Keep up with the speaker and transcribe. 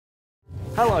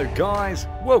Hello guys,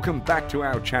 welcome back to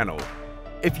our channel.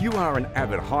 If you are an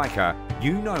avid hiker,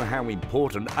 you know how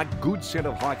important a good set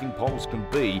of hiking poles can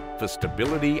be for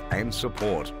stability and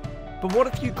support. But what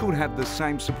if you could have the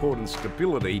same support and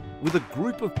stability with a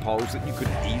group of poles that you could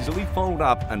easily fold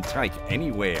up and take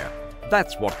anywhere?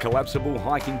 That's what collapsible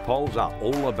hiking poles are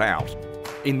all about.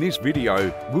 In this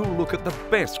video, we'll look at the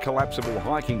best collapsible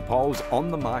hiking poles on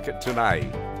the market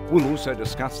today. We'll also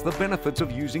discuss the benefits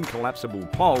of using collapsible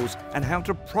poles and how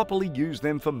to properly use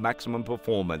them for maximum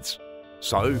performance.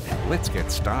 So, let's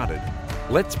get started.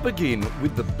 Let's begin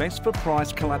with the best for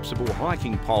price collapsible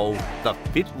hiking pole, the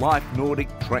FitLife Nordic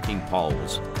Trekking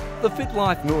Poles. The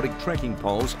FitLife Nordic Trekking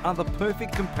Poles are the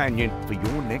perfect companion for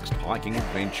your next hiking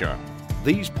adventure.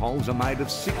 These poles are made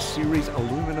of 6 series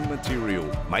aluminum material,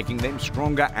 making them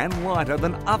stronger and lighter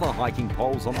than other hiking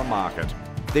poles on the market.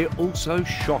 They're also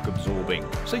shock absorbing,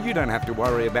 so you don't have to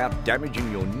worry about damaging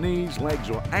your knees, legs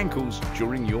or ankles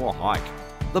during your hike.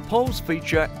 The poles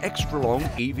feature extra long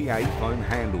EVA foam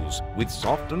handles with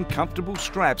soft and comfortable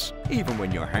straps even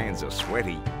when your hands are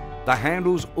sweaty. The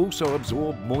handles also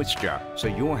absorb moisture, so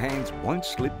your hands won't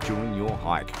slip during your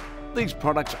hike. These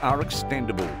products are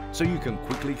extendable, so you can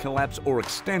quickly collapse or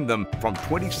extend them from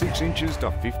 26 inches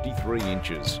to 53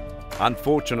 inches.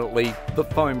 Unfortunately, the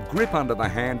foam grip under the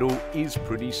handle is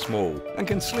pretty small and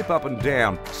can slip up and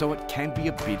down, so it can be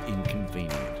a bit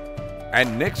inconvenient.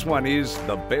 And next one is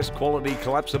the best quality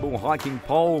collapsible hiking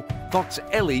pole,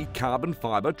 Collapsible Carbon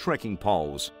Fiber Trekking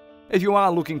Poles. If you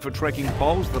are looking for trekking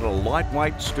poles that are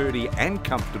lightweight, sturdy and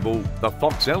comfortable, the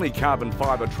Collapsible Carbon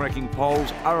Fiber Trekking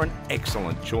Poles are an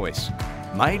excellent choice.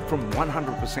 Made from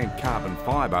 100% carbon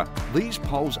fibre, these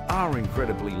poles are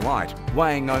incredibly light,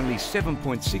 weighing only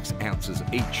 7.6 ounces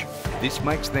each. This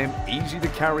makes them easy to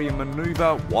carry and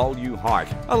manoeuvre while you hike,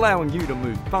 allowing you to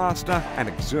move faster and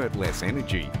exert less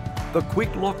energy. The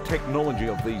quick lock technology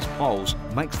of these poles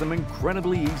makes them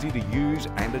incredibly easy to use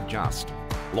and adjust.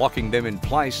 Locking them in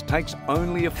place takes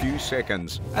only a few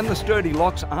seconds, and the sturdy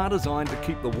locks are designed to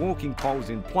keep the walking poles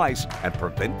in place and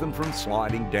prevent them from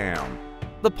sliding down.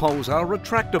 The poles are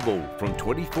retractable from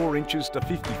 24 inches to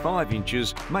 55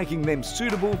 inches, making them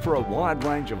suitable for a wide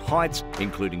range of heights,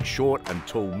 including short and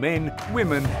tall men,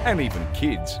 women, and even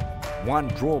kids. One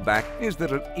drawback is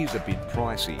that it is a bit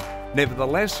pricey.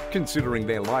 Nevertheless, considering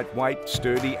their lightweight,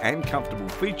 sturdy, and comfortable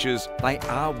features, they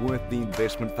are worth the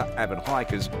investment for avid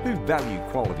hikers who value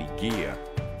quality gear.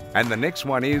 And the next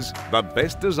one is the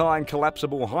best designed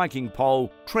collapsible hiking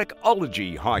pole,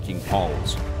 Trekology Hiking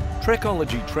Poles.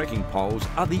 Trekology trekking poles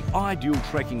are the ideal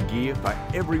trekking gear for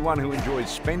everyone who enjoys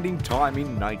spending time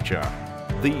in nature.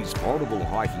 These foldable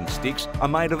hiking sticks are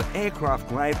made of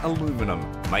aircraft-grade aluminum,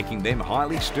 making them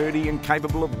highly sturdy and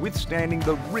capable of withstanding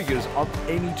the rigours of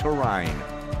any terrain.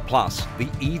 Plus, the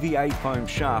EVA foam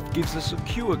shaft gives a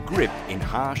secure grip in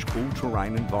harsh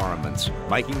all-terrain environments,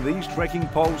 making these trekking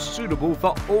poles suitable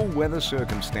for all weather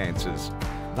circumstances.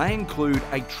 They include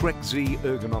a Trek Z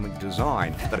ergonomic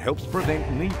design that helps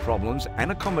prevent knee problems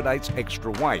and accommodates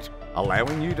extra weight,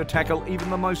 allowing you to tackle even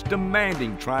the most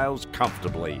demanding trails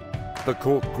comfortably. The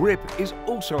cork grip is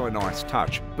also a nice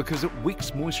touch because it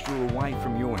wicks moisture away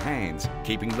from your hands,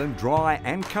 keeping them dry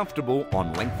and comfortable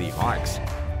on lengthy hikes.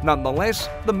 Nonetheless,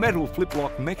 the metal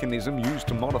flip-lock mechanism used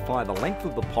to modify the length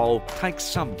of the pole takes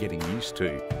some getting used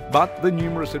to. But the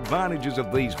numerous advantages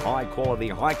of these high-quality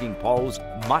hiking poles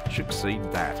much exceed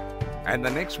that. And the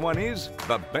next one is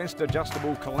the best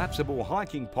adjustable collapsible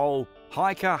hiking pole,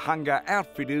 Hiker Hunger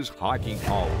Outfitters Hiking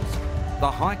Poles.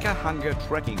 The Hiker Hunger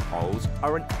trekking poles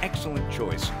are an excellent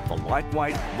choice for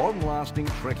lightweight, long-lasting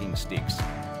trekking sticks.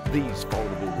 These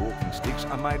foldable walking sticks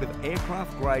are made of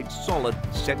aircraft-grade solid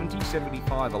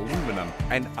 70-75 aluminum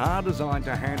and are designed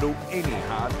to handle any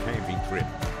hard camping trip.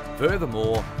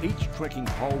 Furthermore, each trekking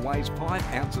pole weighs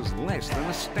 5 ounces less than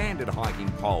a standard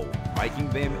hiking pole, making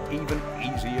them even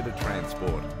easier to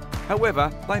transport.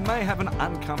 However, they may have an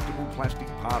uncomfortable plastic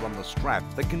part on the strap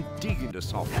that can dig into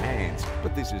soft hands,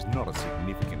 but this is not a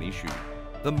significant issue.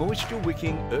 The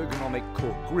moisture-wicking ergonomic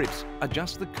cork grips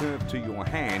adjust the curve to your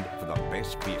hand for the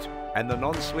best fit, and the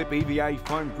non-slip EVA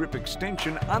foam grip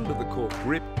extension under the cork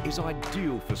grip is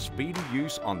ideal for speedy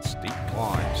use on steep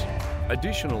climbs.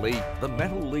 Additionally, the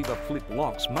metal lever flip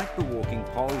locks make the walking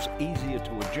poles easier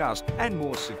to adjust and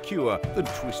more secure than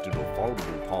twisted or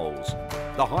foldable poles.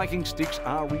 The hiking sticks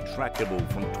are retractable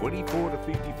from 24 to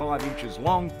 55 inches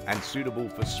long and suitable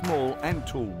for small and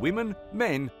tall women,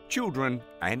 men, children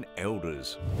and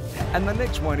elders. And the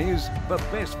next one is the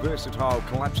best versatile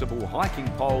collapsible hiking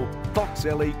pole,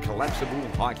 Collapsible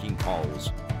Collapsible Hiking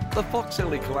Poles. The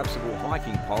Collapsible Collapsible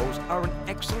Hiking Poles are an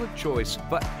excellent choice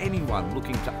for anyone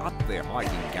looking to up their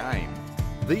hiking game.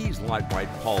 These lightweight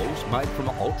poles, made from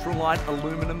ultralight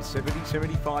aluminum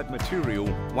 7075 material,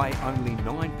 weigh only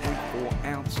 9.4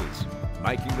 ounces,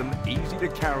 making them easy to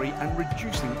carry and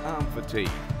reducing arm fatigue,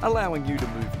 allowing you to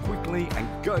move quickly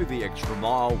and go the extra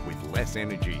mile with less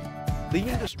energy. The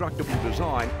indestructible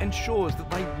design ensures that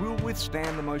they will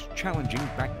withstand the most challenging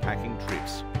backpacking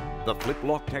trips. The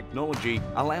flip-lock technology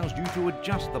allows you to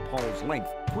adjust the pole's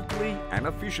length quickly and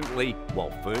efficiently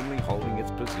while firmly holding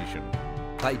its position.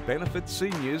 They benefit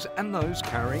seniors and those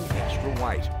carrying extra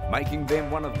weight, making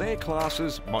them one of their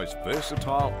class's most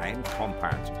versatile and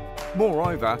compact.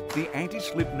 Moreover, the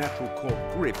anti-slip natural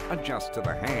cork grip adjusts to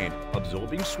the hand,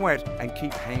 absorbing sweat and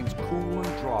keep hands cool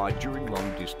and dry during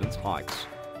long-distance hikes.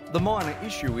 The minor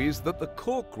issue is that the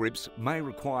cork grips may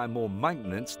require more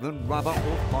maintenance than rubber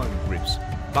or foam grips,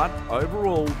 but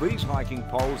overall these hiking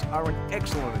poles are an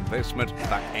excellent investment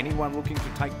for anyone looking to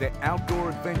take their outdoor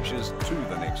adventures to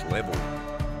the next level.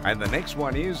 And the next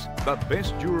one is the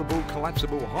best durable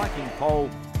collapsible hiking pole,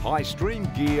 High Stream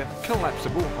Gear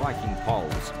Collapsible Hiking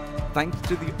Poles. Thanks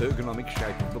to the ergonomic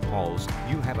shape of the poles,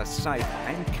 you have a safe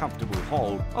and comfortable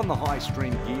hold on the High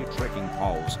Stream Gear trekking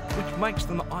poles, which makes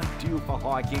them ideal for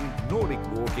hiking, Nordic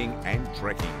walking and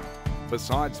trekking.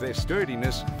 Besides their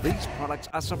sturdiness, these products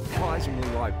are surprisingly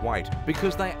lightweight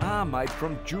because they are made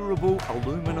from durable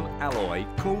aluminum alloy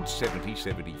called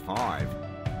 7075.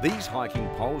 These hiking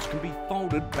poles can be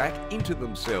folded back into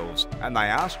themselves, and they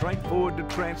are straightforward to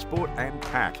transport and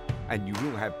pack, and you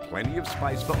will have plenty of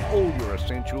space for all your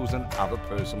essentials and other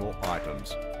personal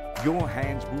items. Your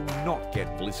hands will not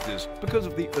get blisters because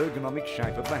of the ergonomic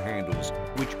shape of the handles,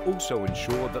 which also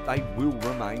ensure that they will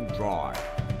remain dry.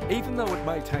 Even though it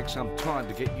may take some time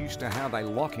to get used to how they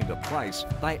lock into place,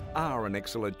 they are an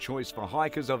excellent choice for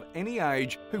hikers of any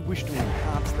age who wish to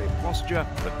enhance their posture,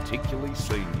 particularly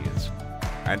seniors.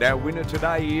 And our winner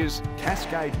today is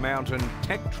Cascade Mountain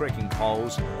Tech Trekking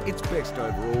Poles. It's best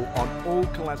overall on all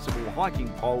collapsible hiking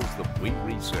poles that we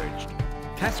researched.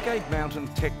 Cascade Mountain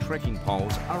Tech Trekking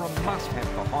Poles are a must-have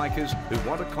for hikers who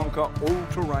want to conquer all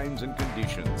terrains and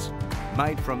conditions.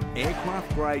 Made from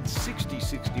aircraft-grade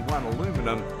 6061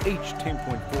 aluminum, each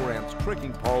 10.4 ounce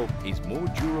trekking pole is more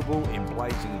durable in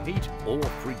blazing heat or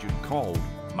frigid cold,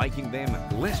 making them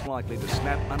less likely to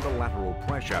snap under lateral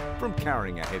pressure from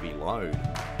carrying a heavy load.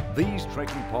 These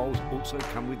trekking poles also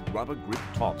come with rubber grip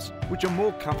tops, which are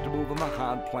more comfortable than the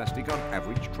hard plastic on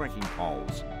average trekking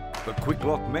poles. The quick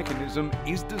lock mechanism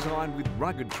is designed with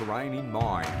rugged terrain in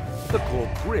mind. The cork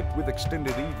grip with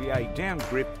extended EVA down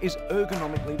grip is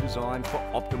ergonomically designed for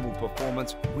optimal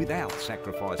performance without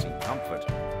sacrificing comfort.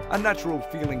 A natural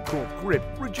feeling cork grip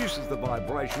reduces the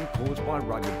vibration caused by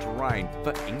rugged terrain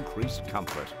for increased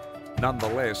comfort.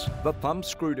 Nonetheless, the thumb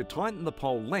screw to tighten the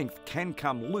pole length can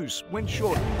come loose when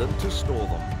shortening them to store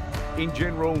them. In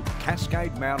general,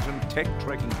 Cascade Mountain Tech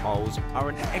Trekking Poles are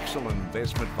an excellent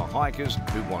investment for hikers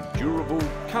who want durable,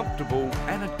 comfortable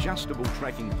and adjustable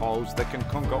trekking poles that can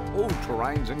conquer all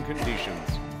terrains and conditions.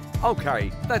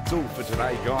 Okay, that's all for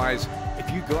today, guys.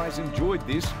 If you guys enjoyed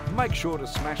this, make sure to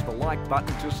smash the like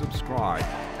button to subscribe.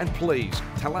 And please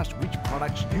tell us which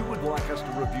products you would like us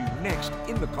to review next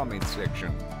in the comments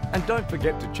section. And don't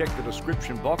forget to check the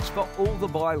description box for all the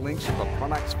buy links of the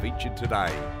products featured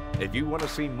today. If you want to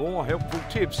see more helpful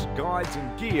tips, guides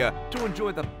and gear to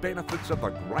enjoy the benefits of the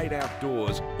great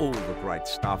outdoors, all the great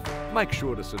stuff, make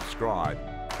sure to subscribe.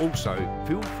 Also,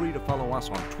 feel free to follow us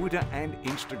on Twitter and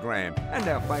Instagram, and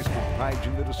our Facebook page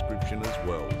in the description as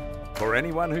well. For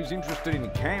anyone who's interested in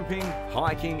camping,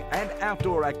 hiking and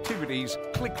outdoor activities,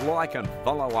 click like and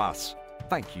follow us.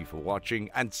 Thank you for watching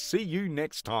and see you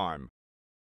next time.